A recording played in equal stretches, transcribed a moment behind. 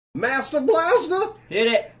Master Blaster! Hit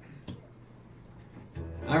it!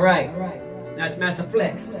 Alright. That's Master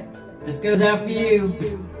Flex. This goes out for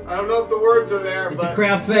you. I don't know if the words are there, It's but a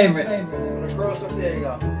crowd favorite. I'm gonna cross up. There you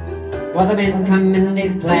go. Well, the men come in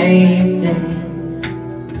these places,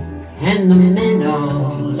 and the men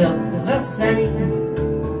all look the same.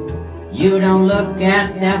 You don't look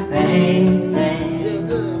at their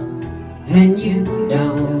faces, and you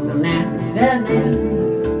don't ask their name.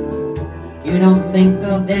 You don't think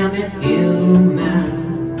of them as human.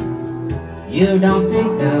 You don't think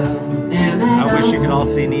of them at all. I wish you could all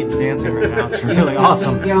see Neebs dancing right now. It's really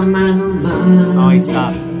awesome. Your mind on Monday, Oh, he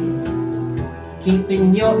stopped.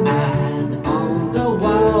 keeping your eyes on the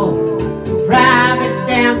wall. Private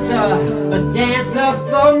dancer, a dancer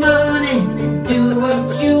for money. Do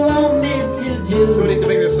what you want me to do. So we need to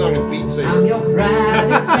make this song in beat sync. I'm your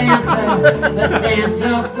private dancer, a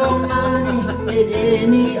dancer for money. And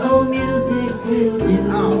any old music will do.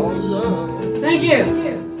 Oh, love. Thank you.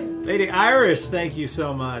 Lady Irish, thank you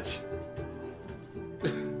so much.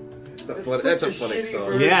 That's a funny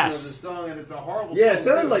song. Yes. And it's a horrible Yeah, song. it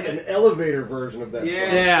sounded like an elevator version of that song.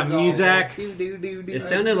 Yeah, music. It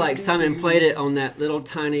sounded like Simon played it on that little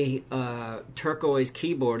tiny turquoise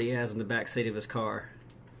keyboard he has in the back seat of his car.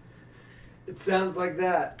 It sounds like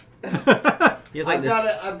that. He has like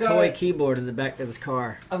I've this got toy it. keyboard in the back of his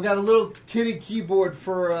car. I've got a little kitty keyboard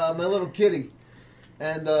for my little kitty,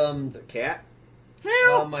 and The cat?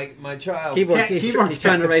 my child. He's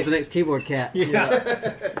trying to raise the next keyboard cat. Yeah.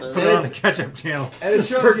 Put it on the catch-up channel. And it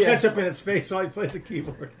Squirt shows you, ketchup in its face while he plays the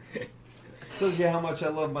keyboard. shows you how much I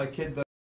love my kid. Though.